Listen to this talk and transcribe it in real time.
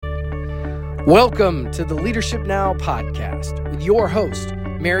Welcome to the Leadership Now podcast with your host,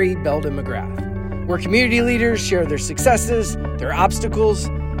 Mary Belden McGrath, where community leaders share their successes, their obstacles,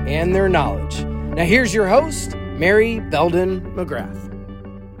 and their knowledge. Now here's your host, Mary Belden McGrath.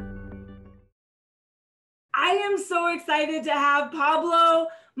 I am so excited to have Pablo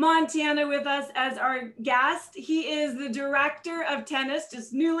Montana with us as our guest. He is the director of tennis,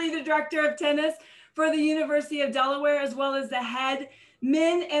 just newly the director of tennis for the University of Delaware, as well as the head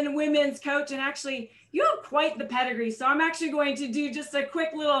men and women's coach. And actually, you have quite the pedigree. So I'm actually going to do just a quick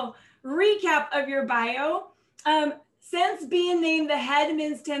little recap of your bio. Since being named the head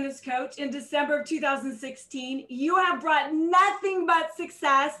men's tennis coach in December of 2016, you have brought nothing but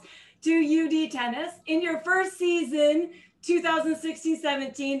success to UD tennis. In your first season,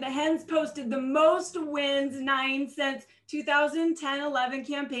 2016-17, the Hens posted the most wins, 9 since 2010-11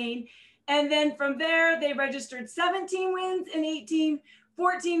 campaign. And then from there, they registered 17 wins in 18,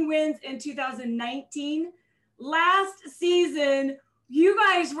 14 wins in 2019. Last season, you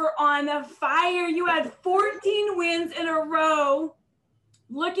guys were on fire. You had 14 wins in a row.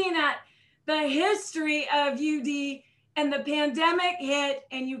 Looking at the history of UD, and the pandemic hit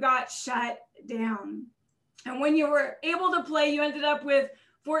and you got shut down. And when you were able to play, you ended up with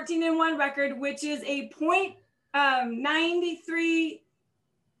 14-1 record, which is a .93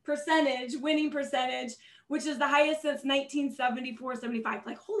 winning percentage, which is the highest since 1974-75.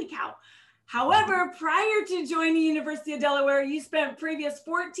 Like, holy cow. However, prior to joining University of Delaware, you spent previous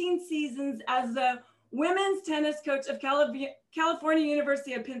 14 seasons as the women's tennis coach of California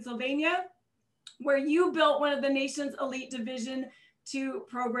University of Pennsylvania, where you built one of the nation's elite Division II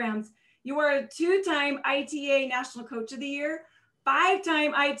programs. You are a 2-time ITA National Coach of the Year,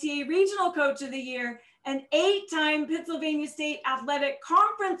 5-time ITA Regional Coach of the Year, an 8-time Pennsylvania State Athletic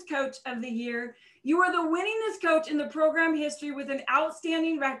Conference Coach of the Year. You are the winningest coach in the program history with an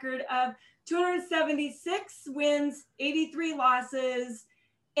outstanding record of 276 wins, 83 losses,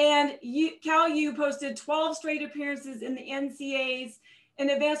 and Cal U posted 12 straight appearances in the NCAAs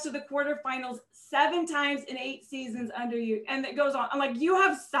and advanced to the quarterfinals 7 times in 8 seasons under you. And it goes on. I'm like, you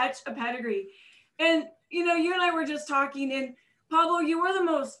have such a pedigree. And, you know, you and I were just talking, and Pablo, you are the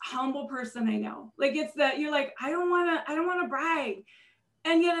most humble person I know. Like, it's that you're like, I don't want to brag.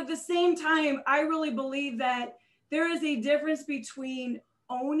 And yet at the same time, I really believe that there is a difference between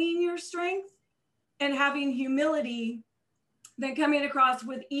owning your strength and having humility than coming across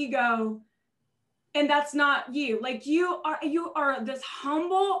with ego. And that's not you. Like, you are this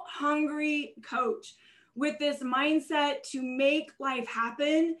humble, hungry coach with this mindset to make life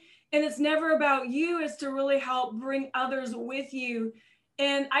happen. And it's never about you. It's to really help bring others with you.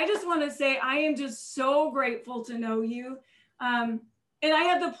 And I just want to say, I am just so grateful to know you. And I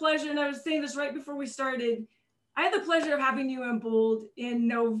had the pleasure, and I was saying this right before we started, I had the pleasure of having you in Bold in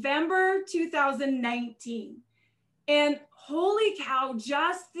November 2019. And holy cow,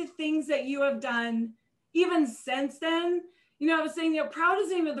 just the things that you have done even since then. You know, I was saying, proud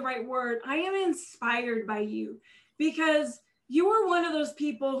isn't even the right word. I am inspired by you because you are one of those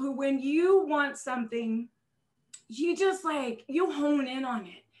people who, when you want something, you just you hone in on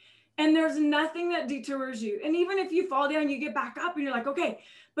it. And there's nothing that deters you. And even if you fall down, you get back up and you're like, okay,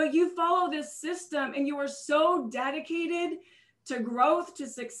 but you follow this system and you are so dedicated to growth, to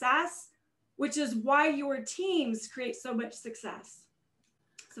success, which is why your teams create so much success.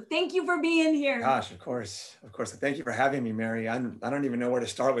 So thank you for being here. Gosh, of course. Thank you for having me, Mary. I don't even know where to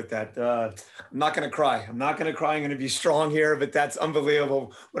start with that. I'm not going to cry. I'm going to be strong here, but that's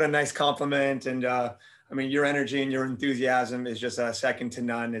unbelievable. What a nice compliment. And I mean, your energy and your enthusiasm is just second to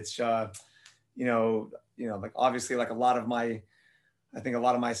none. It's, like obviously like a lot of my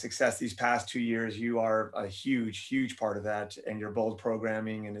success these past 2 years, you are a huge, huge part of that. And your Bold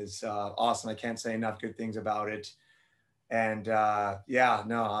programming and is awesome. I can't say enough good things about it. And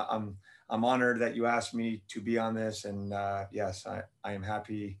I'm honored that you asked me to be on this. And yes, I am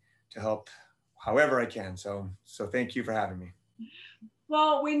happy to help however I can. So thank you for having me.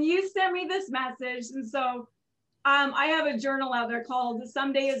 Well, when you sent me this message, and so I have a journal out there called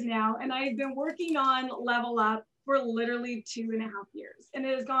Someday Is Now, and I've been working on Level Up for literally 2.5 years. And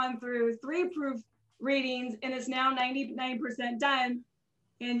it has gone through 3 proof readings and it's now 99% done.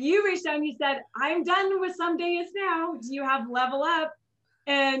 And you reached out and you said, I'm done with Someday Is Now. Do you have Level Up?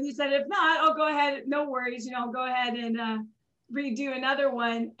 And you said, if not, I'll go ahead. No worries. I'll go ahead and redo another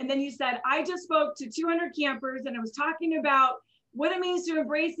one. And then you said, I just spoke to 200 campers and I was talking about what it means to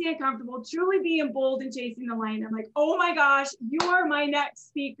embrace the uncomfortable, truly being bold and chasing the lion. I'm like, oh my gosh, you are my next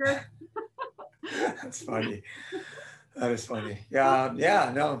speaker. That's funny. That is funny.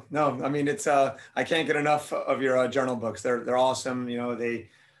 No. I mean, it's I can't get enough of your journal books. They're awesome.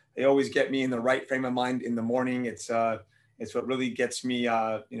 they always get me in the right frame of mind in the morning. It's what really gets me,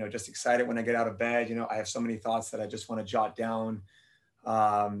 just excited when I get out of bed. I have so many thoughts that I just want to jot down.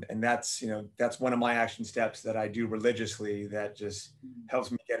 And that's one of my action steps that I do religiously that just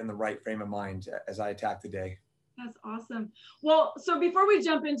helps me get in the right frame of mind as I attack the day. That's awesome. Well, so before we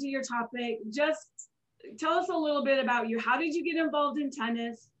jump into your topic, just tell us a little bit about you. How did you get involved in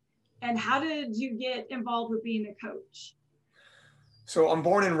tennis, and how did you get involved with being a coach? So I'm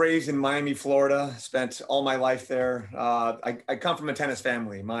born and raised in Miami, Florida, spent all my life there. I come from a tennis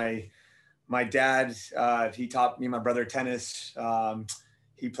family. My dad, he taught me and my brother tennis.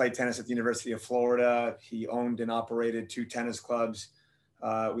 He played tennis at the University of Florida. He owned and operated 2 tennis clubs.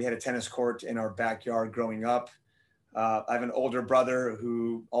 We had a tennis court in our backyard growing up. I have an older brother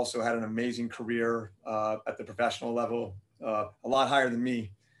who also had an amazing career at the professional level, a lot higher than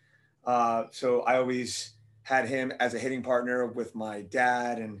me. So I always had him as a hitting partner with my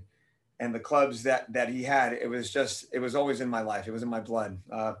dad, and the clubs that he had. It was always in my life. It was in my blood.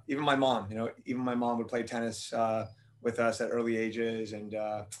 Even my mom, would play tennis with us at early ages. And,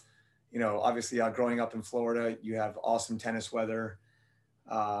 obviously growing up in Florida, you have awesome tennis weather.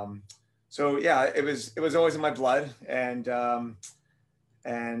 So yeah, it was always in my blood, and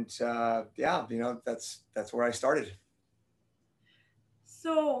that's where I started.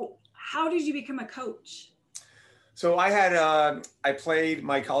 So how did you become a coach? So I played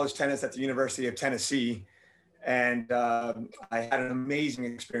my college tennis at the University of Tennessee, and I had an amazing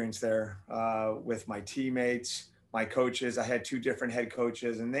experience there with my teammates, my coaches. I had 2 different head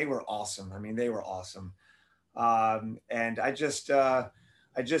coaches, and they were awesome. I mean, they were awesome. And I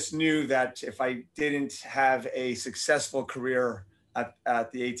just knew that if I didn't have a successful career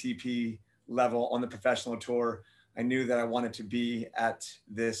at the ATP level on the professional tour, I knew that I wanted to be at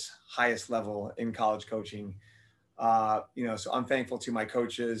this highest level in college coaching. So I'm thankful to my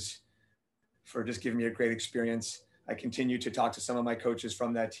coaches for just giving me a great experience. I continue to talk to some of my coaches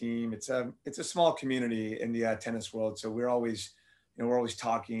from that team. It's a small community in the tennis world, so we're always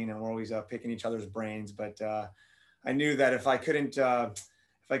talking, and we're always picking each other's brains. But I knew that if I couldn't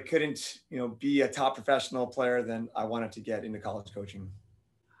be a top professional player, then I wanted to get into college coaching.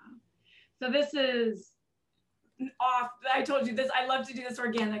 So this is off. I told you this. I love to do this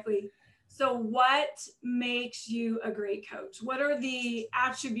organically. So what makes you a great coach? What are the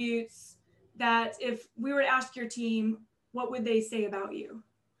attributes that if we were to ask your team, what would they say about you?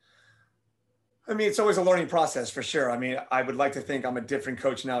 I mean, it's always a learning process for sure. I mean, I would like to think I'm a different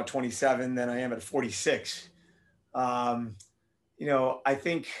coach now at 27 than I am at 46. I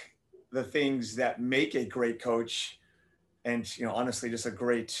think the things that make a great coach, and honestly, just a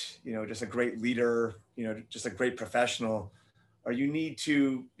great leader, just a great professional, or you need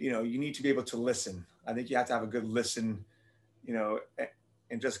to be able to listen. I think you have to have a good listen,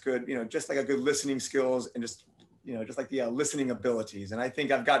 and just good, just like a good listening skills, and just like the listening abilities. And I think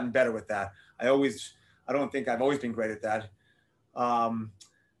I've gotten better with that. I don't think I've always been great at that.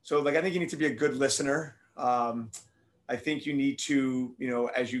 So I think you need to be a good listener. I think you need to,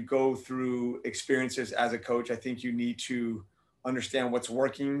 as you go through experiences as a coach, I think you need to understand what's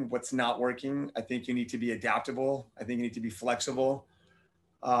working, what's not working. I think you need to be adaptable. I think you need to be flexible.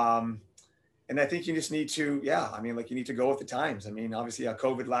 And I think you just need to, you need to go with the times. I mean, obviously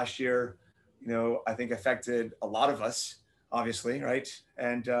COVID last year, I think affected a lot of us, obviously. Right.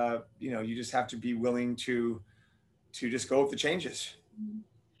 And, you just have to be willing to just go with the changes.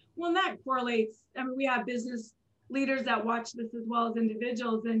 Well, and that correlates. I mean, we have business leaders that watch this as well as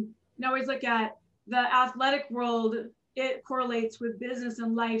individuals. And you always look at the athletic world, it correlates with business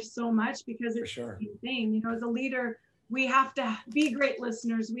and life so much because it's the same thing. As a leader, we have to be great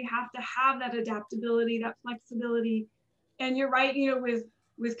listeners. We have to have that adaptability, that flexibility. And you're right,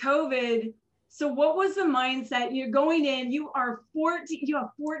 with COVID. So what was the mindset? You're going in, you have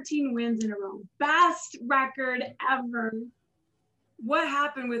 14 wins in a row, best record ever. What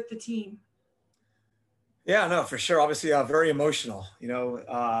happened with the team? Yeah, no, for sure. Obviously, very emotional.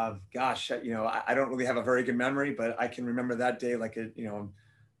 I don't really have a very good memory, but I can remember that day like as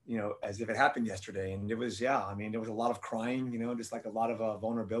if it happened yesterday. And it was, there was a lot of crying. Just like a lot of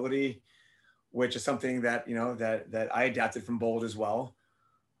vulnerability, which is something that that I adapted from Bold as well.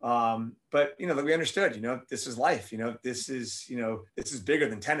 But that we understood. This is life. This is bigger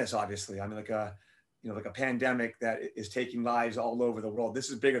than tennis. Obviously, I mean, like a pandemic that is taking lives all over the world. This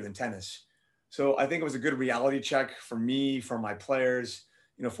is bigger than tennis. So I think it was a good reality check for me, for my players,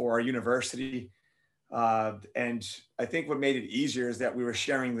 for our university. And I think what made it easier is that we were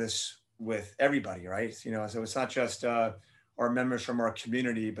sharing this with everybody, right? So it's not just our members from our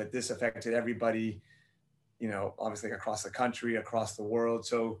community, but this affected everybody obviously across the country, across the world.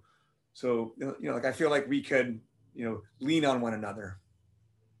 So, like, I feel like we could, lean on one another.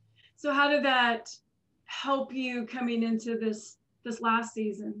 So how did that help you coming into this last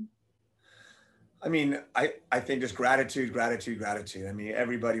season? I mean, I think just gratitude, gratitude, gratitude. I mean,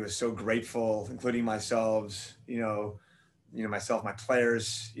 everybody was so grateful, including myself, myself, my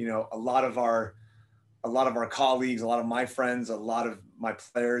players, a lot of our colleagues, a lot of my friends, a lot of my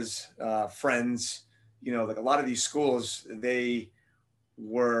players, friends, like a lot of these schools, they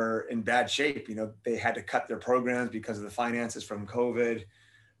were in bad shape. They had to cut their programs because of the finances from COVID.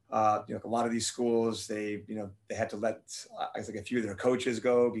 A lot of these schools, they had to let, I think, a few of their coaches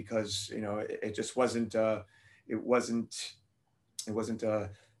go because, it just wasn't, like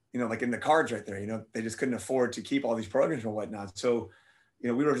in the cards right there. They just couldn't afford to keep all these programs and whatnot. So,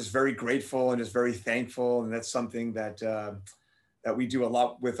 we were just very grateful and just very thankful. And that's something that we do a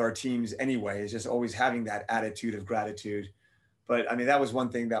lot with our teams anyway, is just always having that attitude of gratitude. But I mean, that was one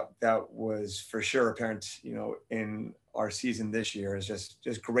thing that was for sure apparent, in our season this year, is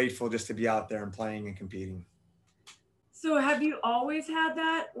just grateful just to be out there and playing and competing. So have you always had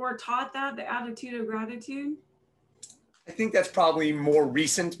that or taught that, the attitude of gratitude? I think that's probably more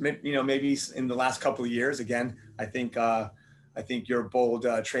recent, maybe in the last couple of years. Again, I think your bold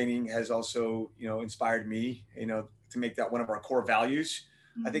training has also, inspired me, to make that one of our core values.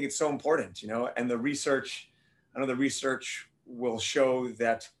 Mm-hmm. I think it's so important, and the research will show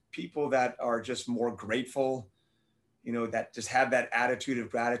that people that are just more grateful, that just have that attitude of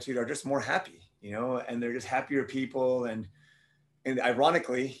gratitude, are just more happy, and they're just happier people. And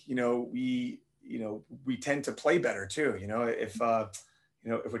ironically, we tend to play better too. If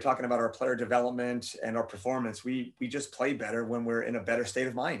we're talking about our player development and our performance, we just play better when we're in a better state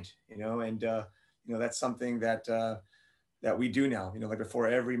of mind, and that's something that we do now. Like before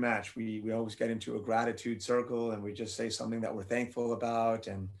every match, we always get into a gratitude circle and we just say something that we're thankful about.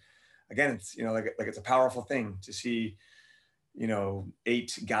 And again, it's, like it's a powerful thing to see,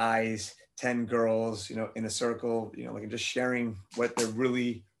 8 guys, 10 girls, in a circle, like just sharing what they're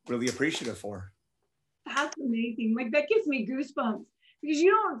really, really appreciative for. That's amazing. Like, that gives me goosebumps because you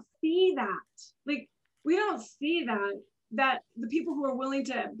don't see that. Like, we don't see that the people who are willing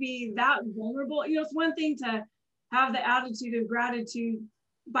to be that vulnerable, it's one thing to have the attitude of gratitude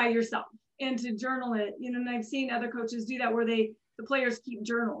by yourself and to journal it, and I've seen other coaches do that where the players keep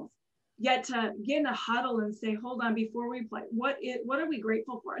journals. Yet to get in a huddle and say, hold on, before we play, what are we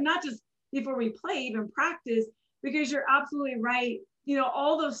grateful for? And not just before we play, even practice, because you're absolutely right.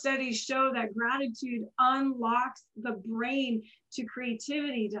 All those studies show that gratitude unlocks the brain to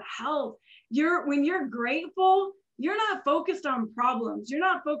creativity, to health. When you're grateful, you're not focused on problems. You're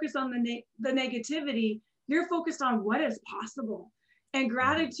not focused on the negativity. You're focused on what is possible. And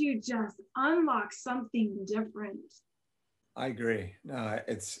gratitude just unlocks something different. I agree. No,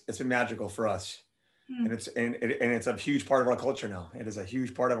 it's been magical for us, and it's a huge part of our culture now. It is a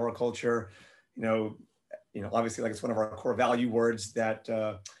huge part of our culture. Obviously, like, it's one of our core value words that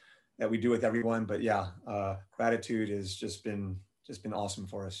we do with everyone. But yeah, gratitude has just been awesome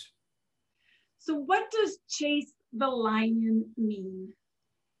for us. So, what does chase the lion mean?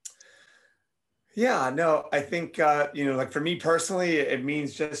 Yeah, no, I think, like for me personally, it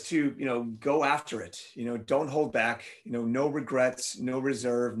means just to, go after it, don't hold back, no regrets, no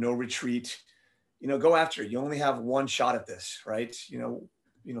reserve, no retreat, go after it. You only have one shot at this, right?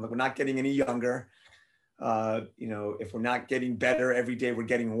 Like, we're not getting any younger. If we're not getting better every day, we're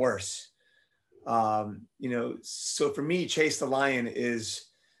getting worse. So for me, chase the lion is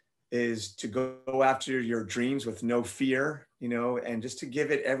to go after your dreams with no fear, and just to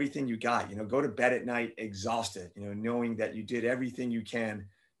give it everything you got, go to bed at night exhausted, knowing that you did everything you can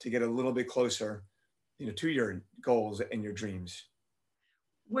to get a little bit closer, to your goals and your dreams.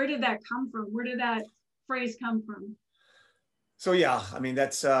 Where did that come from? Where did that phrase come from? So, yeah, I mean,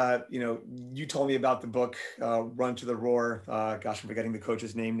 that's, you told me about the book, Run to the Roar. Gosh, I'm forgetting the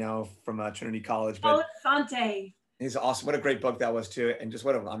coach's name now from Trinity College. But Sante. He's awesome. What a great book that was too. And just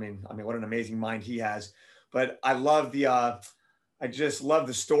what an amazing mind he has. But I love I just love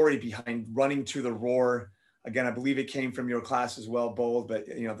the story behind Running to the Roar. Again, I believe it came from your class as well, Bold. But,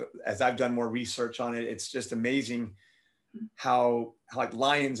 as I've done more research on it, it's just amazing how like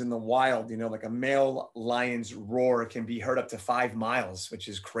lions in the wild, like a male lion's roar can be heard up to 5 miles, which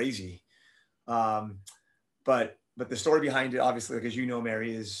is crazy. But the story behind it, obviously, like, as you know,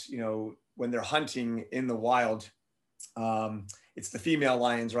 Mary, is, when they're hunting in the wild, it's the female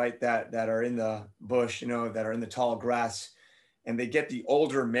lions, right, that are in the bush, that are in the tall grass, and they get the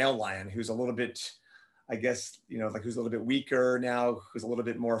older male lion who's a little bit, I guess, like who's a little bit weaker now, who's a little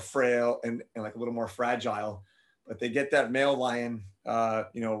bit more frail and like a little more fragile, but they get that male lion,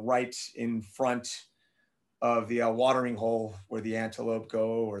 right in front of the watering hole where the antelope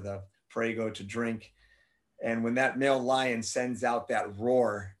go or the prey go to drink. And when that male lion sends out that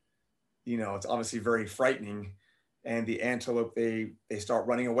roar, it's obviously very frightening. And the antelope, they start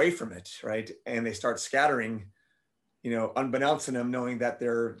running away from it, right? And they start scattering, unbeknownst to them, knowing that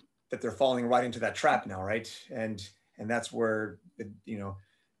they're falling right into that trap now, right? And that's where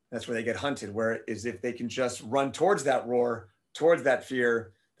that's where they get hunted. Whereas if they can just run towards that roar, towards that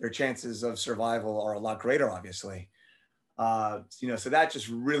fear, their chances of survival are a lot greater, obviously. So that just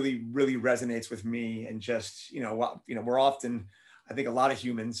really, really resonates with me. And just, we're often, I think a lot of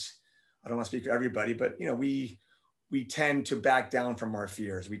humans, I don't want to speak for everybody, but, we tend to back down from our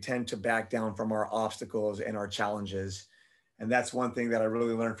fears. We tend to back down from our obstacles and our challenges. And that's one thing that I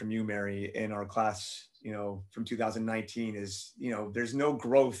really learned from you, Mary, in our class, from 2019 is, there's no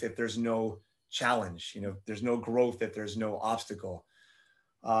growth if there's no challenge, there's no growth if there's no obstacle.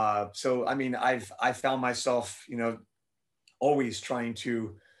 So, I mean, I found myself, always trying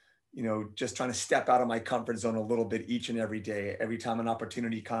to, just trying to step out of my comfort zone a little bit each and every day. Every time an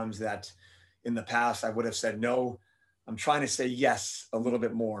opportunity comes that in the past I would have said no, I'm trying to say yes a little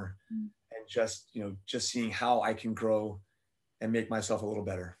bit more, and just seeing how I can grow and make myself a little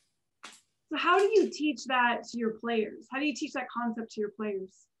better. So how do you teach that to your players? How do you teach that concept to your players?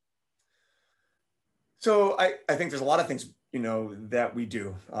 So I think there's a lot of things, that we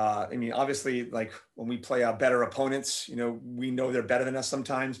do. I mean, obviously, like when we play better opponents, we know they're better than us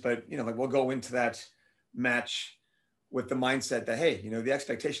sometimes, but, like we'll go into that match with the mindset that, hey, the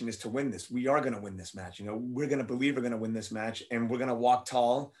expectation is to win this. We are going to win this match. We're going to believe we're going to win this match, and we're going to walk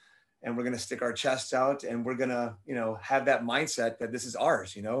tall, and we're going to stick our chests out, and we're going to, have that mindset that this is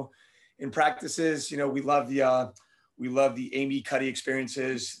ours. In practices, we love the Amy Cuddy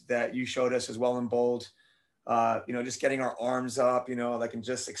experiences that you showed us as well in Bold. Just getting our arms up, like, and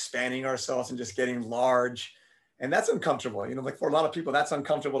just expanding ourselves and just getting large. And that's uncomfortable, like for a lot of people, that's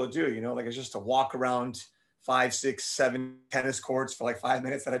uncomfortable to do, like it's just to walk around 5, 6, 7 tennis courts for like 5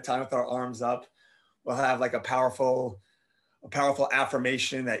 minutes at a time with our arms up. We'll have like a powerful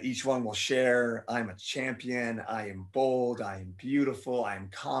affirmation that each one will share. I'm a champion. I am bold. I am beautiful. I am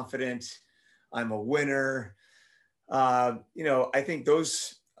confident. I'm a winner. I think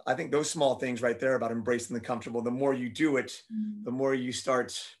those small things right there about embracing the comfortable, the more you do it, the more you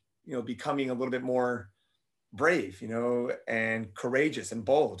start, becoming a little bit more brave, and courageous and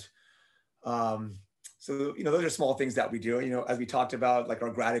bold. So, those are small things that we do, as we talked about, like our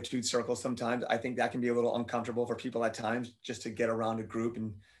gratitude circle. Sometimes I think that can be a little uncomfortable for people at times, just to get around a group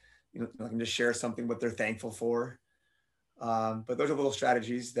and, and just share something what they're thankful for. But those are little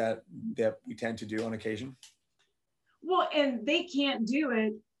strategies that we tend to do on occasion. Well, and they can't do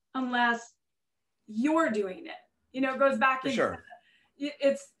it unless you're doing it. It goes back into, sure.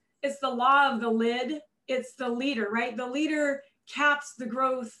 It's the law of the lid. It's the leader, right? The leader caps the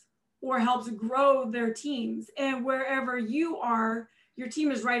growth or helps grow their teams. And wherever you are, your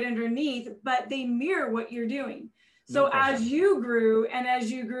team is right underneath, but they mirror what you're doing. So as you grew and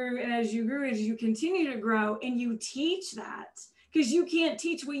as you grew and as you grew, as you continue to grow and you teach that, because you can't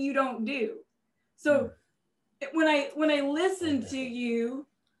teach what you don't do. So when I listen to you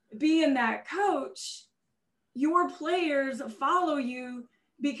being that coach, your players follow you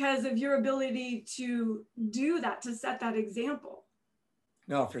because of your ability to do that, to set that example.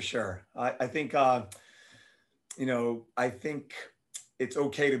 No, for sure. I think, I think it's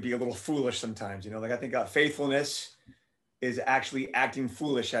okay to be a little foolish sometimes, like I think faithfulness is actually acting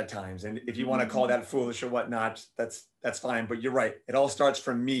foolish at times. And if you want to call that foolish or whatnot, that's fine. But you're right. It all starts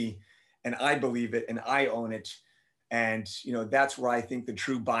from me, and I believe it and I own it. And, that's where I think the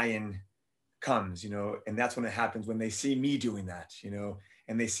true buy-in comes, and that's when it happens, when they see me doing that,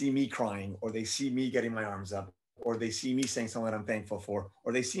 and they see me crying, or they see me getting my arms up, or they see me saying something that I'm thankful for,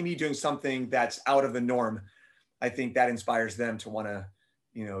 or they see me doing something that's out of the norm. I think that inspires them to want to,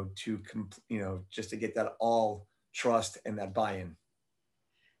 just to get that all trust and that buy-in.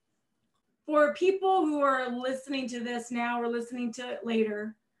 For people who are listening to this now or listening to it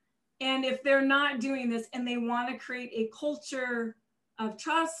later, and if they're not doing this and they want to create a culture of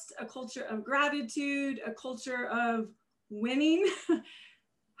trust, a culture of gratitude, a culture of winning,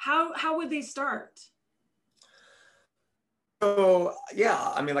 how would they start? So,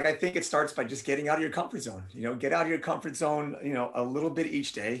 yeah, I mean, like, I think it starts by just getting out of your comfort zone, get out of your comfort zone, a little bit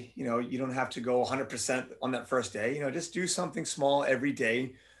each day. You don't have to go 100% on that first day, just do something small every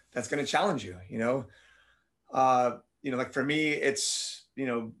day that's going to challenge you, like for me, it's,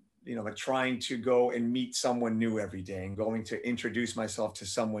 like trying to go and meet someone new every day and going to introduce myself to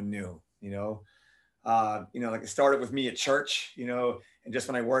someone new, like it started with me at church, and just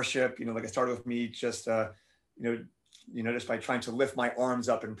when I worship, like it started with me just, just by trying to lift my arms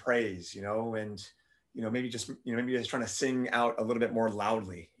up in praise, and, maybe just trying to sing out a little bit more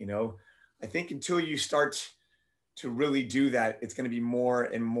loudly, I think until you start to really do that, it's going to be more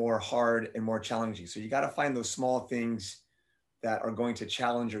and more hard and more challenging. So you got to find those small things that are going to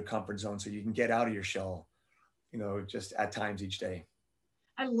challenge your comfort zone so you can get out of your shell, just at times each day.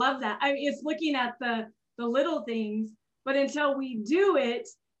 I love that. It's looking at the little things, but until we do it,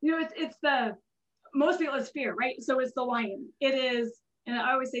 it's the, most people, it's fear, right? So it's the lion. It is, and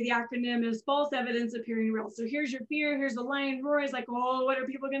I always say the acronym is false evidence appearing real. So here's your fear, here's the lion roar. It's like, oh, what are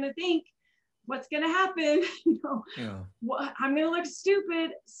people going to think? What's going to happen? I'm going to look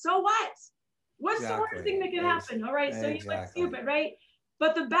stupid. So what? What's the worst thing that can happen? All right. So you look stupid, right?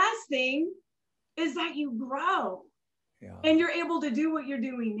 But the best thing is that you grow and you're able to do what you're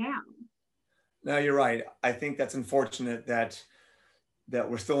doing now. No, you're right. I think that's unfortunate that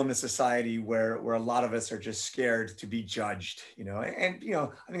we're still in a society where a lot of us are just scared to be judged, and, I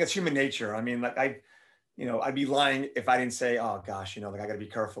think that's human nature. I mean, like I'd be lying if I didn't say, oh gosh, I got to be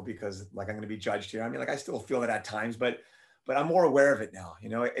careful because like I'm going to be judged here. I mean, like I still feel it at times, but I'm more aware of it now.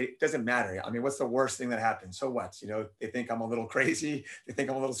 It doesn't matter. I mean, what's the worst thing that happens? So what? They think I'm a little crazy. They think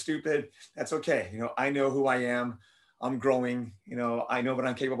I'm a little stupid. That's okay. I know who I am. I'm growing. I know what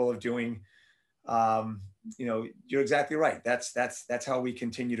I'm capable of doing. You're exactly right. That's how we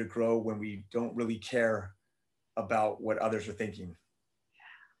continue to grow when we don't really care about what others are thinking.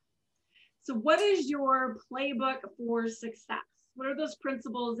 So what is your playbook for success? What are those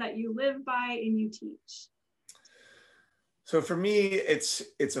principles that you live by and you teach? So for me, it's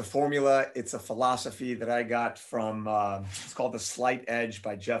a formula. It's a philosophy that I got from, it's called The Slight Edge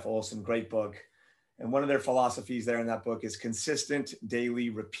by Jeff Olson, great book. And one of their philosophies there in that book is consistent, daily,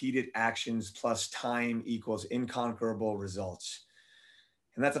 repeated actions plus time equals inconquerable results.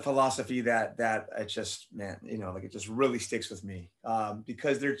 And that's a philosophy that it just, man, it just really sticks with me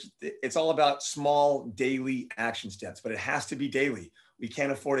because it's all about small daily action steps, but it has to be daily. We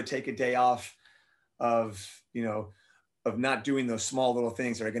can't afford to take a day off of not doing those small little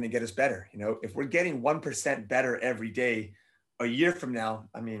things that are going to get us better. If we're getting 1% better every day, a year from now,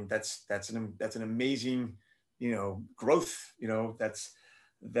 I mean, that's an amazing, growth,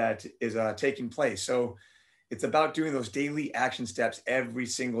 that is taking place. So it's about doing those daily action steps every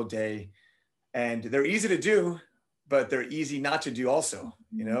single day. And they're easy to do, but they're easy not to do also,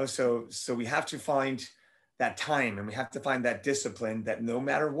 so we have to find that time and we have to find that discipline that no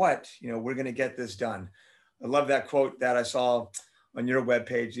matter what, we're going to get this done. I love that quote that I saw on your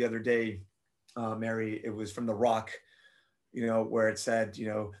webpage the other day, Mary. It was from The Rock, where it said,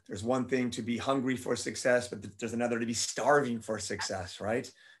 there's one thing to be hungry for success, but there's another to be starving for success, right?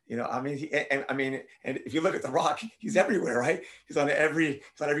 And if you look at The Rock, he's everywhere, right? He's on every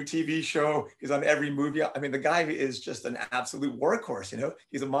TV show. He's on every movie. I mean, the guy is just an absolute workhorse,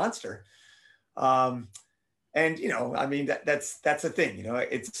 he's a monster. And, that's the thing,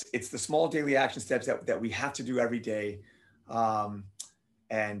 it's the small daily action steps that we have to do every day. I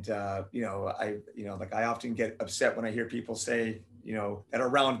often get upset when I hear people say, that are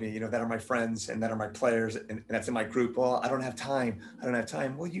around me, that are my friends and that are my players and that's in my group. Well, I don't have time.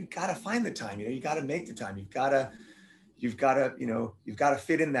 Well, you got to find the time, you got to make the time. You've got to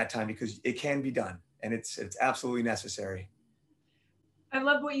fit in that time because it can be done and it's absolutely necessary. I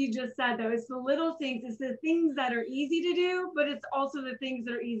love what you just said though. It's the little things. It's the things that are easy to do, but it's also the things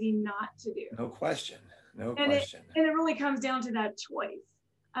that are easy not to do. No question. And it really comes down to that choice.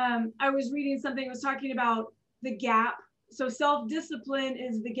 I was reading something that was talking about the gap. So self-discipline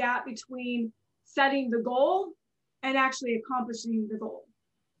is the gap between setting the goal and actually accomplishing the goal.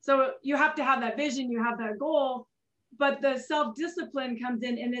 So you have to have that vision, you have that goal, but the self-discipline comes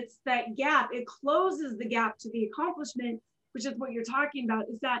in and it's that gap. It closes the gap to the accomplishment, which is what you're talking about,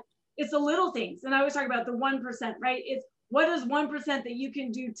 is that it's the little things. And I always talk about the 1%, right? It's what is 1% that you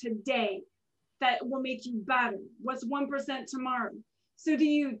can do today that will make you better? What's 1% tomorrow? So do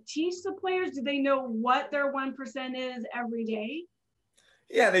you teach the players? Do they know what their 1% is every day?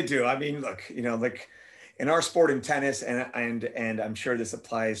 Yeah, they do. I mean, look, like in our sport in tennis, and I'm sure this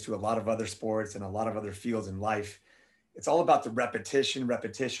applies to a lot of other sports and a lot of other fields in life, it's all about the repetition,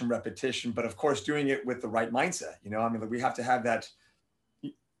 but of course, doing it with the right mindset. We have to have that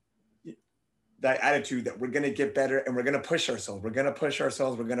attitude that we're going to get better and we're going to push ourselves.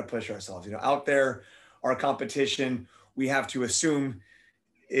 Out there, our competition, we have to assume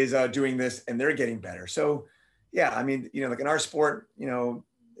is doing this and they're getting better. So yeah, like in our sport,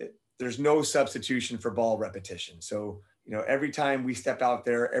 there's no substitution for ball repetition. So, every time we step out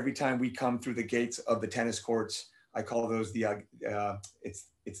there, every time we come through the gates of the tennis courts, I call those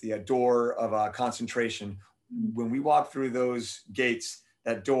it's the door of concentration. When we walk through those gates,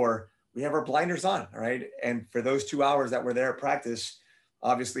 that door, we have our blinders on, all right? And for those 2 hours that we're there at practice,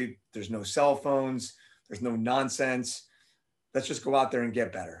 obviously there's no cell phones, there's no nonsense. Let's just go out there and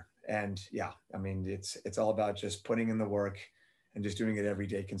get better. And yeah, I mean, it's all about just putting in the work and just doing it every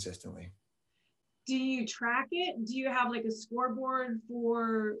day consistently. Do you track it? Do you have like a scoreboard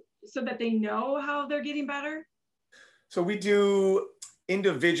so that they know how they're getting better? So we do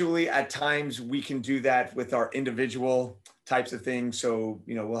individually. At times we can do that with our individual types of things. So,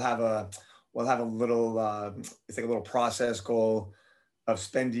 we'll have a little, it's like a little process goal of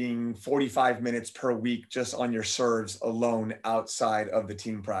spending 45 minutes per week just on your serves alone outside of the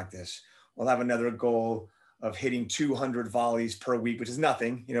team practice. We'll have another goal of hitting 200 volleys per week, which is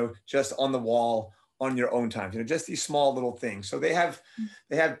nothing, just on the wall on your own time, just these small little things. So they have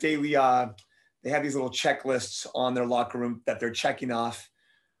daily, they have these little checklists on their locker room that they're checking off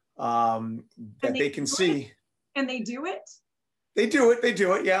that they can see. And they do it? They do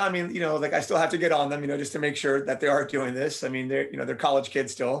it. Yeah. I mean, like I still have to get on them, just to make sure that they are doing this. I mean, they're college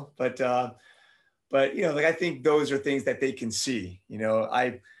kids still, but like, I think those are things that they can see.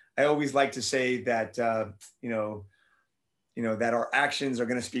 I always like to say that, that our actions are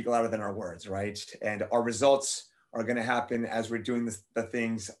going to speak louder than our words, right? And our results are going to happen as we're doing the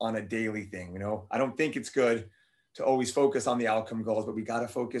things on a daily thing. I don't think it's good to always focus on the outcome goals, but we got to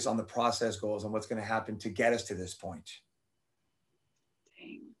focus on the process goals and what's going to happen to get us to this point.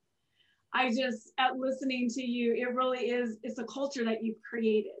 At listening to you, it really is, it's a culture that you've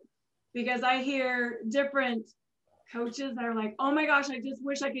created, because I hear different coaches that are like, oh my gosh, I just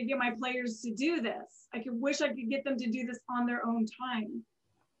wish I could get my players to do this. Wish I could get them to do this on their own time.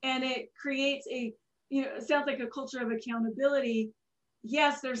 And it creates it sounds like a culture of accountability.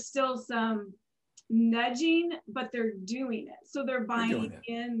 Yes, there's still some nudging, but they're doing it. So they're buying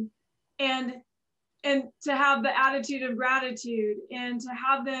in, and to have the attitude of gratitude and to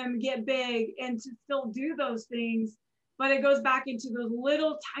have them get big and to still do those things. But it goes back into those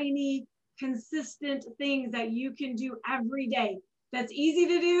little tiny consistent things that you can do every day. That's easy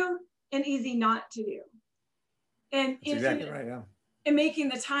to do and easy not to do. And that's exactly right, yeah. And making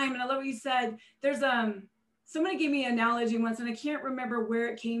the time. And I love what you said. There's somebody gave me an analogy once, and I can't remember where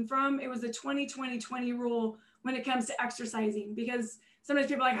it came from. It was a 20-20-20 rule when it comes to exercising, because sometimes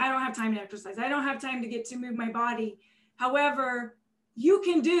people are like, I don't have time to exercise. I don't have time to get to move my body. However, you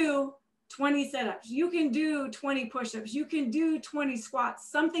can do 20 sit-ups. You can do 20 push-ups. You can do 20 squats,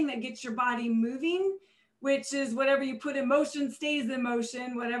 something that gets your body moving, which is whatever you put in motion stays in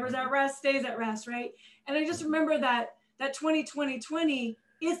motion, whatever's at rest stays at rest, right? And I just remember that 20-20-20,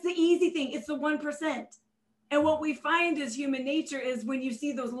 it's the easy thing. It's the 1%. And what we find is human nature is when you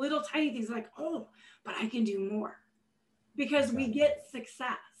see those little tiny things like, oh, but I can do more, because we get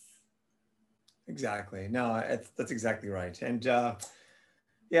success. Exactly. No, that's exactly right. And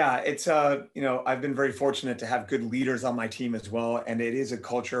yeah, it's, I've been very fortunate to have good leaders on my team as well. And it is a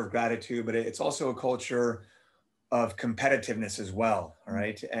culture of gratitude, but it's also a culture of competitiveness as well. All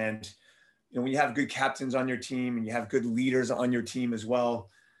right. And, when you have good captains on your team and you have good leaders on your team as well,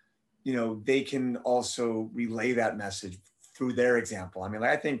 they can also relay that message through their example. I mean,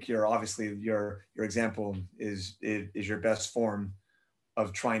 I think your example is your best form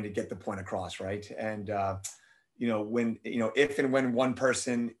of trying to get the point across, right? And if and when one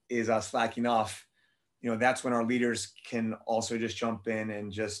person is slacking off, that's when our leaders can also just jump in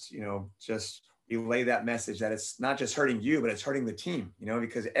and just relay that message that it's not just hurting you, but it's hurting the team,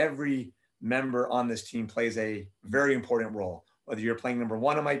 because every member on this team plays a very important role. Whether you're playing number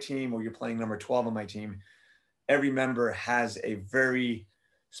 1 on my team or you're playing number 12 on my team, every member has a very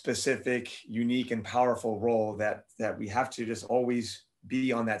specific, unique, and powerful role that we have to just always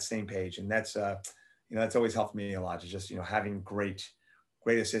be on that same page. And that's always helped me a lot, just having great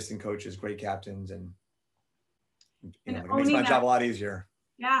assistant coaches, great captains, and it makes my job a lot easier.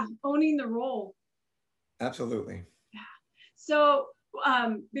 Yeah, owning the role. Absolutely. Yeah. So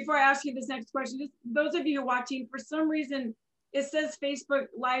before I ask you this next question, just those of you watching, for some reason, it says Facebook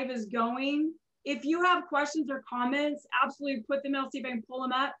Live is going. If you have questions or comments, absolutely put them in. I'll see if I can pull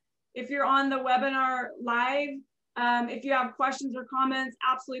them up. If you're on the webinar live, if you have questions or comments,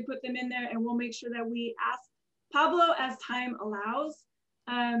 absolutely put them in there, and we'll make sure that we ask Pablo as time allows.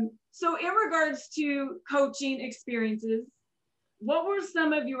 So in regards to coaching experiences, what were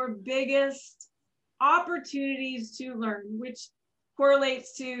some of your biggest opportunities to learn, which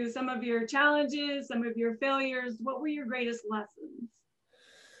correlates to some of your challenges, some of your failures? What were your greatest lessons?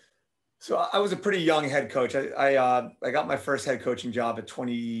 So I was a pretty young head coach. I got my first head coaching job at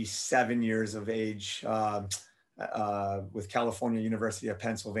 27 years of age with California University of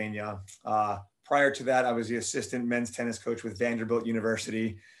Pennsylvania. Prior to that, I was the assistant men's tennis coach with Vanderbilt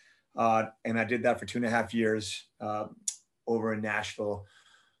University. And I did that for 2.5 years over in Nashville.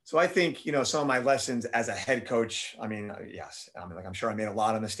 So I think, some of my lessons as a head coach, I mean, yes, I'm sure I made a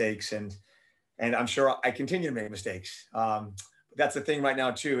lot of mistakes and I'm sure I continue to make mistakes. But that's the thing right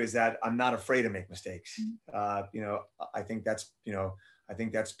now too, is that I'm not afraid to make mistakes. I think that's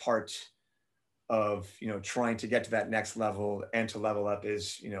part of, trying to get to that next level and to level up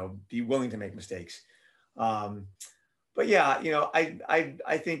is, be willing to make mistakes. But yeah,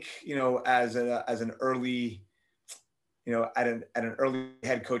 I think, as an early, at an early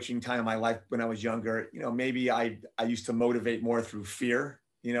head coaching time in my life when I was younger, maybe I used to motivate more through fear,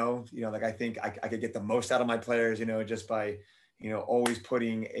 like I think I could get the most out of my players, just by, always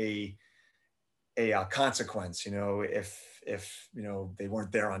putting a consequence, if they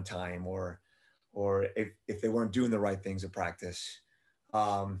weren't there on time or if they weren't doing the right things at practice.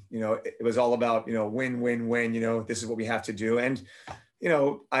 It was all about, win, this is what we have to do. And,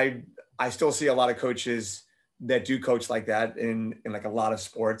 I still see a lot of coaches that do coach like that in like a lot of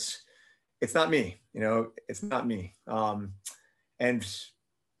sports. It's not me, it's not me. And,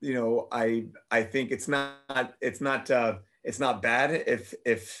 I think it's not bad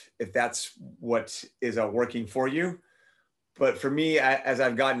if that's what is working for you. But for me, as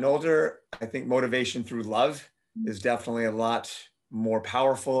I've gotten older, I think motivation through love is definitely a lot more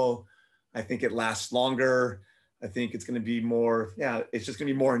powerful. I think it lasts longer. I think it's going to be more, it's just going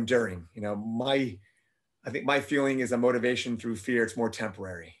to be more enduring. I think my feeling is a motivation through fear. It's more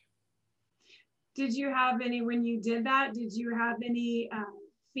temporary. Did you have any, when you did that, did you have any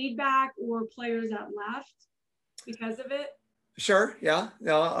feedback or players that left because of it? Sure. Yeah.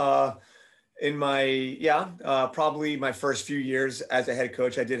 No, probably my first few years as a head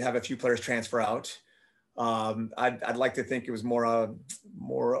coach, I did have a few players transfer out. I'd like to think it was more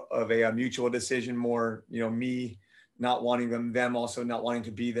of a mutual decision, more, me not wanting them also not wanting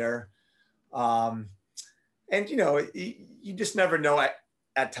to be there. And, you just never know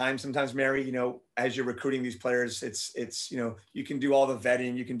at times, sometimes, Mary, as you're recruiting these players, it's, you can do all the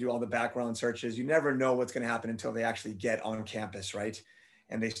vetting, you can do all the background searches. You never know what's going to happen until they actually get on campus, right?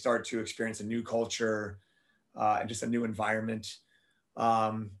 And they start to experience a new culture and just a new environment.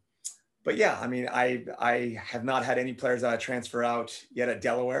 But yeah, I mean, I have not had any players transfer out yet at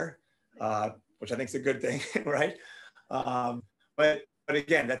Delaware, which I think is a good thing, right? But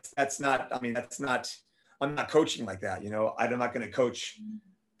again, that's not, I'm not coaching like that. I'm not going to coach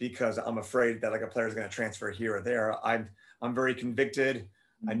because I'm afraid that like a player is going to transfer here or there. I'm very convicted.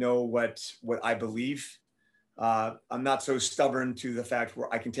 I know what I believe. I'm not so stubborn to the fact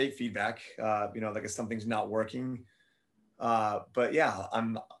where I can take feedback, like if something's not working. But yeah,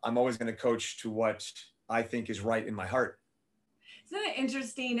 I'm always going to coach to what I think is right in my heart. Isn't it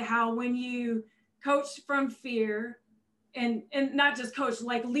interesting how when you coach from fear and not just coach,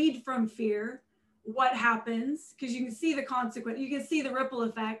 like lead from fear, what happens? Because you can see the consequence, you can see the ripple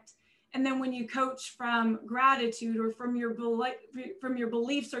effect. And then when you coach from gratitude or from your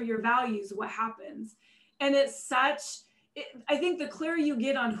beliefs or your values, what happens? And it's I think the clearer you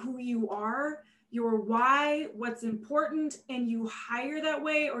get on who you are, your why, what's important, and you hire that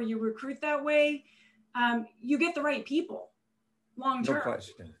way or you recruit that way, you get the right people long term. No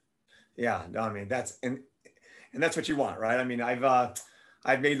question. Yeah, no, that's and that's what you want, right?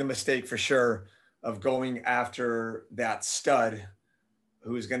 I've made the mistake for sure of going after that stud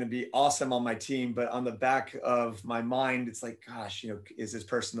who is going to be awesome on my team, but on the back of my mind, it's like, gosh, is this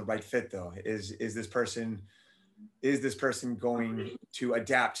person the right fit though? Is this person going to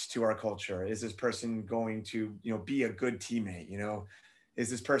adapt to our culture? Is this person going to, be a good teammate?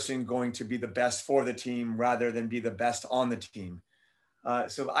 Is this person going to be the best for the team rather than be the best on the team?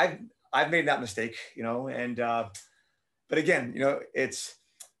 So I've made that mistake, and, but again, it's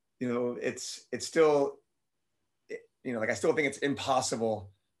still, I still think it's impossible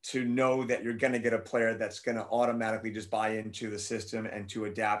to know that you're going to get a player that's going to automatically just buy into the system and to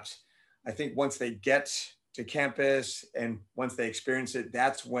adapt. I think once they get to campus and once they experience it,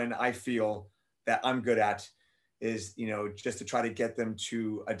 that's when I feel that I'm good at is, just to try to get them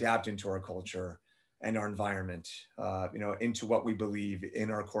to adapt into our culture and our environment, into what we believe in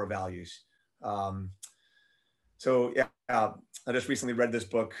our core values. So yeah, I just recently read this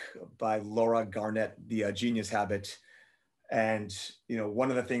book by Laura Garnett, The Genius Habit. And, one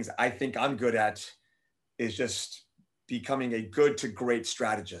of the things I think I'm good at is just becoming a good to great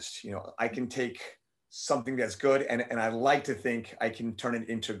strategist. I can take something that's good. And I like to think I can turn it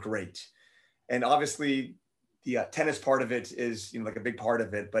into great. And obviously the tennis part of it is, like a big part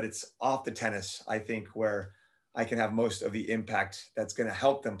of it, but it's off the tennis, I think, where I can have most of the impact that's going to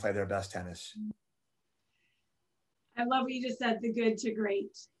help them play their best tennis. I love what you just said, the good to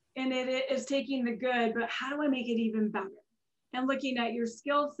great. And it is taking the good, but how do I make it even better? And looking at your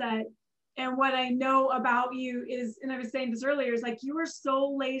skill set. And what I know about you is, and I was saying this earlier, is like you are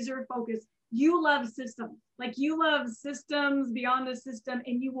so laser focused. You love systems. Like you love systems beyond the system,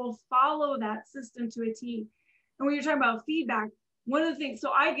 and you will follow that system to a T. And when you're talking about feedback, one of the things,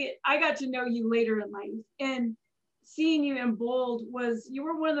 so I got to know you later in life, and seeing you in Bold was, you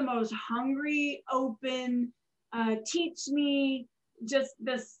were one of the most hungry, open, teach me, just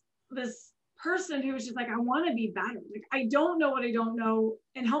this person who was just like, I want to be better. Like, I don't know what I don't know,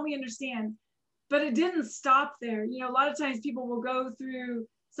 and help me understand. But it didn't stop there. A lot of times people will go through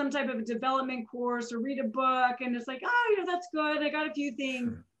some type of a development course or read a book, and it's like, oh, that's good. I got a few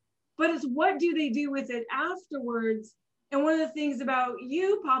things. But it's what do they do with it afterwards? And one of the things about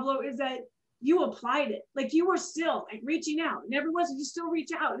you, Pablo, is that you applied it. Like you were still like reaching out, and every once in a while you still reach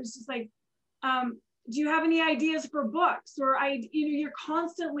out. It's just like, do you have any ideas for books? Or you're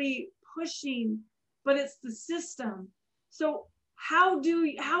constantly pushing, but it's the system. So how would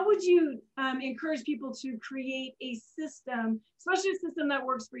you encourage people to create a system, especially a system that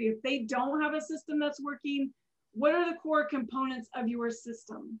works for you? If they don't have a system that's working, what are the core components of your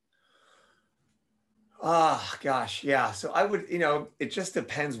system? Gosh, yeah. So I would, it just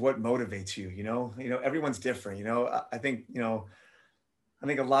depends what motivates you. Everyone's different. I think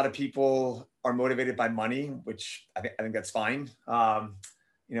a lot of people are motivated by money, which I think that's fine.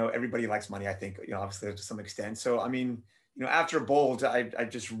 Everybody likes money, I think, obviously to some extent. So, I mean, after Bold, I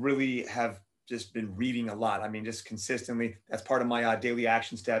just really have just been reading a lot. I mean, just consistently, that's part of my daily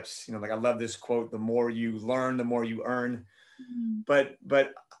action steps. Like I love this quote, the more you learn, the more you earn. But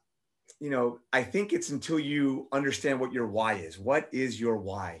I think it's until you understand what your why is. What is your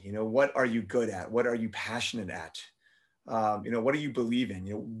why? What are you good at? What are you passionate at? What do you believe in?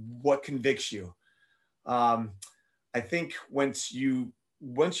 What convicts you? I think once you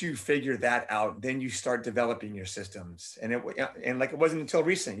figure that out, then you start developing your systems. And it wasn't until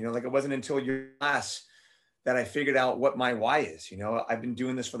recent, it wasn't until your class that I figured out what my why is. I've been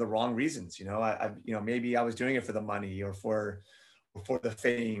doing this for the wrong reasons. Maybe I was doing it for the money or for the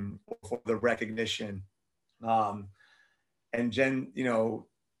fame or for the recognition. And then,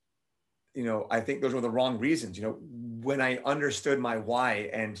 I think those were the wrong reasons. When I understood my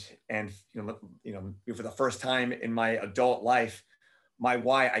why and for the first time in my adult life, my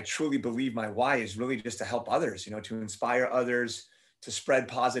why, I truly believe my why is really just to help others, to inspire others, to spread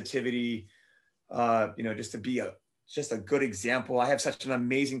positivity, just to be just a good example. I have such an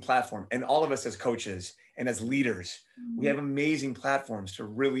amazing platform, and all of us as coaches and as leaders, we have amazing platforms to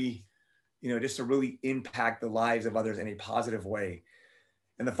really, just to really impact the lives of others in a positive way.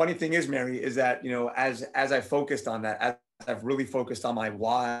 And the funny thing is, Mary, is that, as I focused on that, as I've really focused on my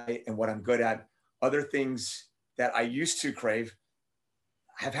why and what I'm good at, other things that I used to crave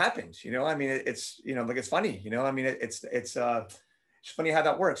have happened. I mean, it's, it's funny, I mean, it's funny how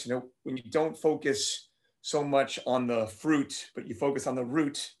that works. When you don't focus so much on the fruit, but you focus on the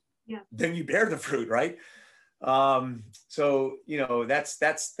root, then you bear the fruit, right? So, that's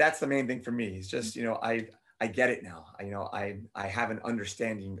the main thing for me. It's just, I get it now. I have an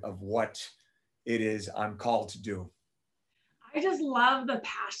understanding of what it is I'm called to do. I just love the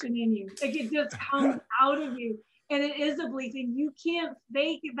passion in you. Like it just comes out of you. And it is a belief, and you can't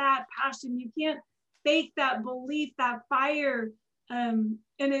fake that passion. You can't fake that belief, that fire. And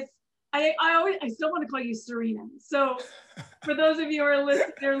it's, I still want to call you Serena. So for those of you who are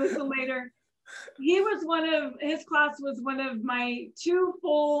listen later, his class was one of my 2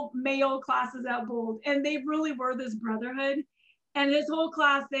 full male classes at Bold, and they really were this brotherhood. And his whole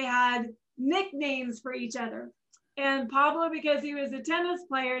class, they had nicknames for each other. And Pablo, because he was a tennis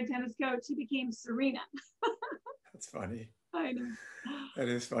player and tennis coach, he became Serena. That's funny. I know. That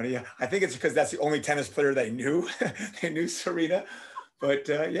is funny. Yeah. I think it's because that's the only tennis player they knew. They knew Serena. But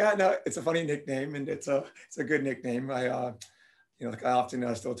no, it's a funny nickname, and it's a good nickname. I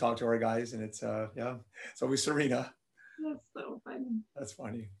often still talk to our guys, and it's always Serena. That's so funny. That's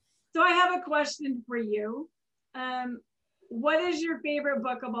funny. So I have a question for you. What is your favorite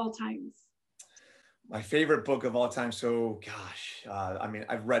book of all times? My favorite book of all time. So, gosh, I mean,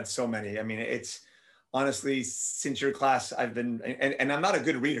 I've read so many. I mean, it's honestly, since your class, I've been, and I'm not a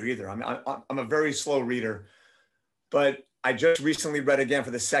good reader either. I'm a very slow reader, but I just recently read again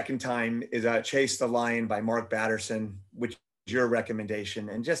for the second time is Chase the Lion by Mark Batterson, which your recommendation,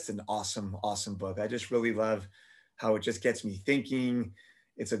 and just an awesome, awesome book. I just really love how it just gets me thinking.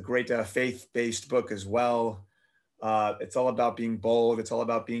 It's a great faith-based book as well. It's all about being bold. It's all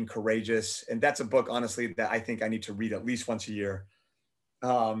about being courageous. And that's a book, honestly, that I think I need to read at least once a year.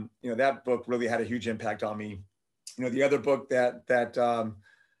 That book really had a huge impact on me. The other book that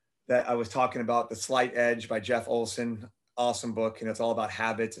I was talking about, The Slight Edge by Jeff Olson, awesome book. It's all about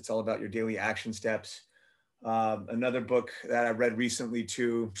habits. It's all about your daily action steps. Another book that I read recently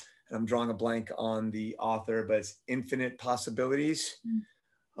too, and I'm drawing a blank on the author, but it's Infinite Possibilities.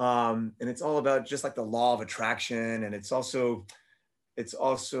 And it's all about just like the law of attraction. And it's also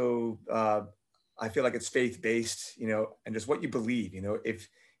I feel like it's faith-based, and just what you believe.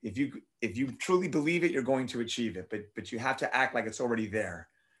 If you truly believe it, you're going to achieve it, but you have to act like it's already there.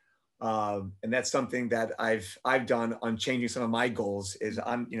 And that's something that I've done on changing some of my goals. Is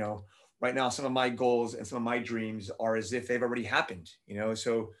right now, some of my goals and some of my dreams are as if they've already happened,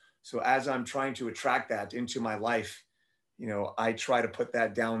 so as I'm trying to attract that into my life, I try to put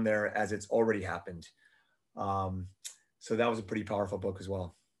that down there as it's already happened. So that was a pretty powerful book as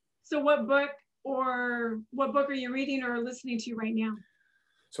well. So what book are you reading or listening to right now?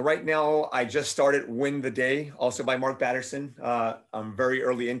 So right now, I just started Win the Day, also by Mark Batterson. I'm very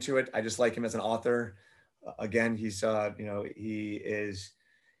early into it. I just like him as an author. Again, he's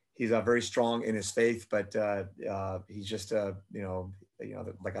very strong in his faith, but he's just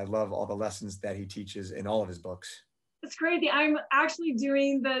like, I love all the lessons that he teaches in all of his books. It's crazy. I'm actually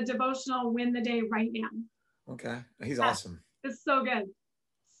doing the devotional Win the Day right now. Okay, he's awesome. It's so good,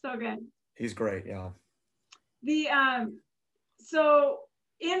 so good. He's great. Yeah. So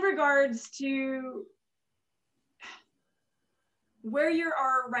in regards to where you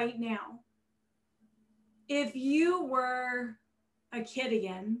are right now, if you were a kid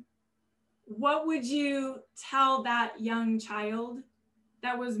again, what would you tell that young child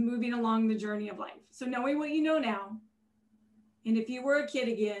that was moving along the journey of life? So knowing what you know now, and if you were a kid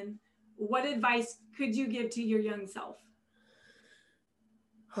again, what advice could you give to your young self?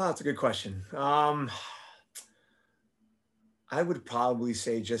 Oh, that's a good question. I would probably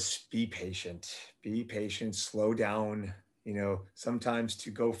say just be patient, slow down. Sometimes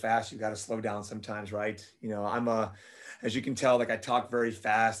to go fast, you got to slow down sometimes, right? As you can tell, like I talk very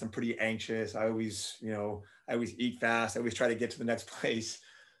fast. I'm pretty anxious. I always eat fast. I always try to get to the next place.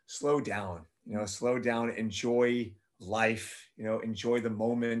 Slow down, slow down, enjoy life, enjoy the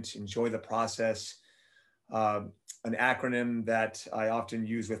moment, enjoy the process. An acronym that I often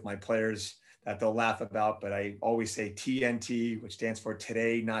use with my players that they'll laugh about, but I always say TNT, which stands for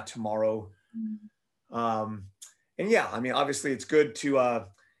today, not tomorrow. And yeah, I mean, obviously it's good to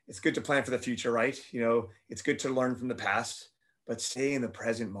plan for the future, right? It's good to learn from the past, but stay in the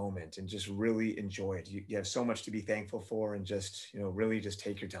present moment and just really enjoy it. You have so much to be thankful for, and just, really just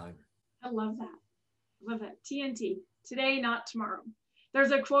take your time. I love that. Love it. TNT, today, not tomorrow. There's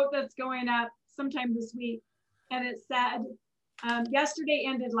a quote that's going up sometime this week, and it said, yesterday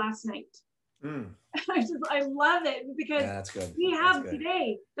ended last night. I love it because that's good. We have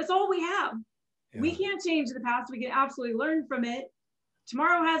today. That's all we have. Yeah. We can't change the past. We can absolutely learn from it.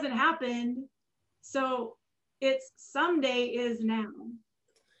 Tomorrow hasn't happened. So it's someday is now.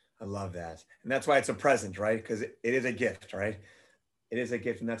 I love that. And that's why it's a present, right? Because it is a gift, right? It is a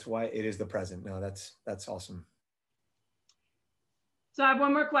gift, and that's why it is the present. No, that's awesome. So I have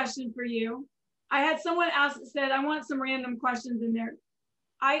one more question for you. I had someone said, I want some random questions in there.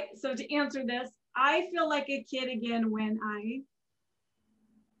 So to answer this, I feel like a kid again when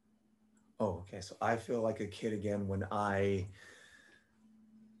Oh, okay. So I feel like a kid again when I'm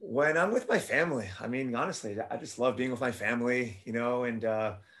with my family. I mean, honestly, I just love being with my family, and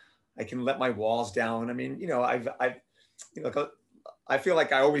I can let my walls down. I mean, I feel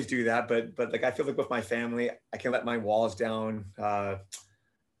like I always do that, but like, I feel like with my family, I can let my walls down.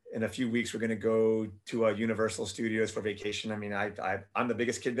 In a few weeks, we're going to go to Universal Studios for vacation. I mean, I'm the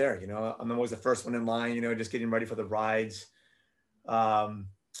biggest kid there, I'm always the first one in line, just getting ready for the rides. Yeah,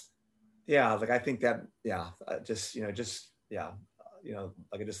 like I think that, yeah, like I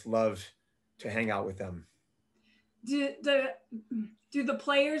just love to hang out with them. Do the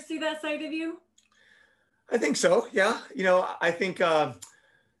players see that side of you? I think so. Yeah. I think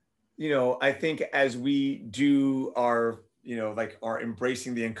as we do our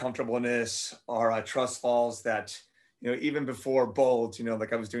embracing the uncomfortableness, our trust falls that, even before Bold,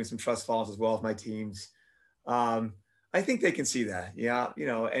 like I was doing some trust falls as well with my teams. I think they can see that. Yeah.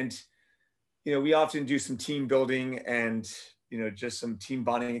 And, we often do some team building and, just some team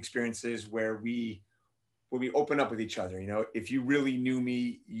bonding experiences where we open up with each other. If you really knew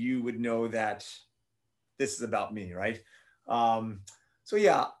me, you would know that this is about me. Right. So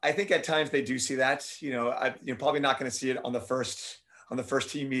yeah, I think at times they do see that. You're probably not going to see it on the first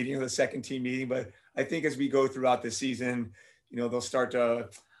team meeting or the second team meeting, but I think as we go throughout the season, I think they'll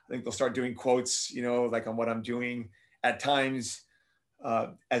start doing quotes, like on what I'm doing. At times,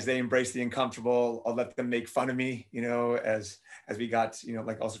 as they embrace the uncomfortable, I'll let them make fun of me, as we got,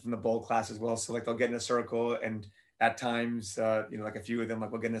 like also from the bold class as well. So like they'll get in a circle, and at times, like a few of them,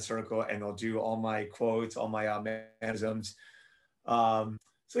 like we'll get in a circle and they'll do all my quotes, all my mannerisms.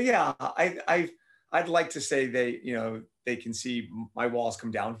 So yeah, I'd like to say they can see my walls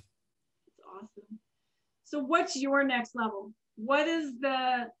come down. That's awesome. So what's your next level? What is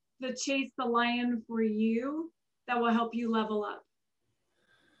the chase the lion for you that will help you level up?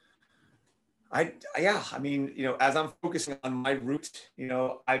 As I'm focusing on my route,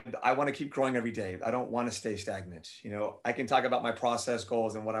 I want to keep growing every day. I don't want to stay stagnant. I can talk about my process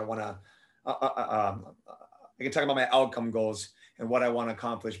goals and what I want to, I can talk about my outcome goals and what I want to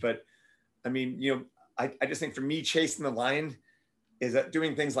accomplish. But I just think for me, chasing the lion is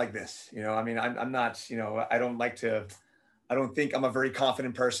doing things like this. I'm not, I don't think I'm a very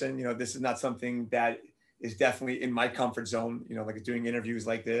confident person. This is not something that is definitely in my comfort zone, like doing interviews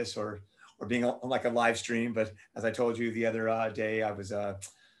like this or being on like a live stream. But as I told you the other day, I was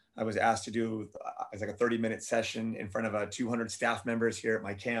asked to do like a 30-minute session in front of 200 staff members here at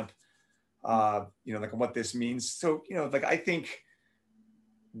my camp, like what this means. So, like, I think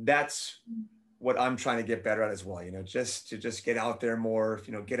that's what I'm trying to get better at as well, just to get out there more,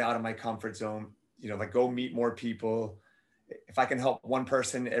 get out of my comfort zone, like go meet more people. If I can help one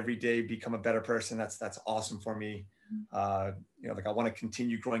person every day become a better person, that's awesome for me. Like I want to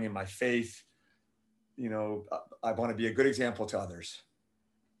continue growing in my faith. I want to be a good example to others.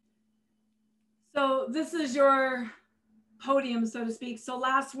 So this is your podium, so to speak. So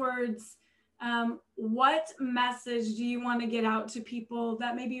last words, what message do you want to get out to people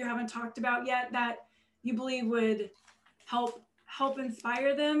that maybe you haven't talked about yet that you believe would help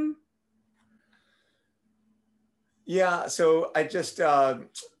inspire them? Yeah, so I just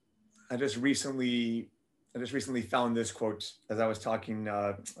recently found this quote as I was talking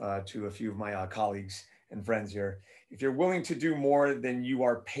to a few of my colleagues and friends here. If you're willing to do more than you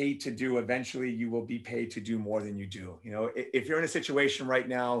are paid to do, eventually you will be paid to do more than you do. If you're in a situation right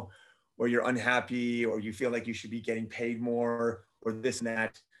now where you're unhappy or you feel like you should be getting paid more or this and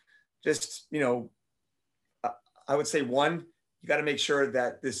that, just, I would say one, you got to make sure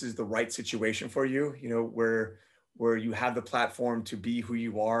that this is the right situation for you, where you have the platform to be who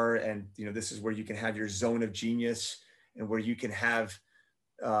you are. And, this is where you can have your zone of genius and where you can have,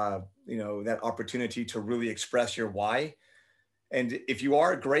 that opportunity to really express your why. And if you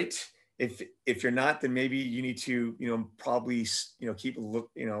are, great. If you're not, then maybe you need to, probably, keep a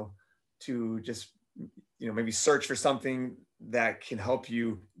look, to just, maybe search for something that can help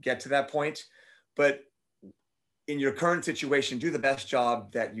you get to that point. But in your current situation, do the best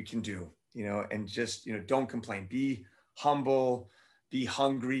job that you can do. And just, don't complain, be humble, be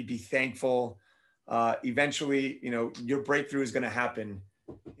hungry, be thankful. Eventually, your breakthrough is going to happen,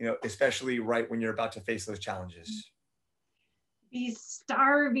 especially right when you're about to face those challenges. Be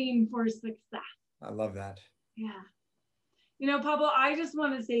starving for success. I love that. Yeah. Pablo, I just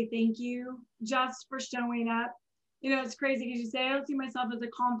want to say thank you just for showing up. It's crazy because you say, I don't see myself as a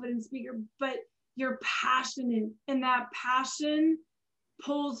confident speaker, but you're passionate, and that passion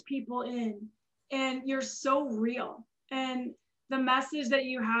pulls people in, and you're so real. And the message that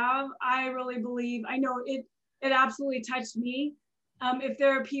you have, I really believe, I know it absolutely touched me. If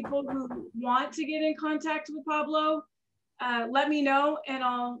there are people who want to get in contact with Pablo, let me know, and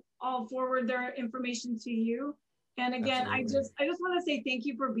I'll forward their information to you. And again, absolutely. I just want to say thank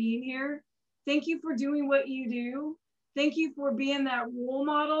you for being here. Thank you for doing what you do. Thank you for being that role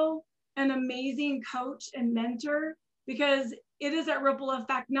model, an amazing coach and mentor, because it is that ripple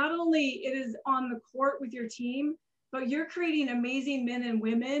effect. Not only it is on the court with your team, but you're creating amazing men and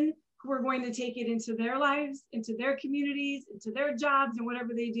women who are going to take it into their lives, into their communities, into their jobs, and whatever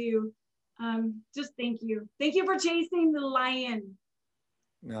they do. Just thank you. Thank you for chasing the lion.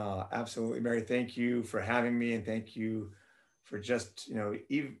 No, absolutely, Mary. Thank you for having me, and thank you for just,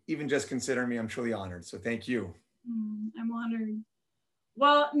 even just considering me. I'm truly honored. So thank you. I'm honored.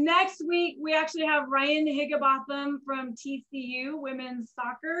 Well, next week, we actually have Ryan Higginbotham from TCU Women's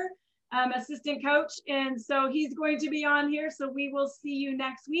Soccer, assistant coach. And so he's going to be on here. So we will see you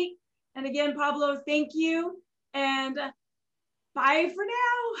next week. And again, Pablo, thank you. And bye for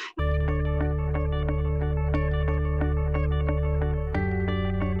now.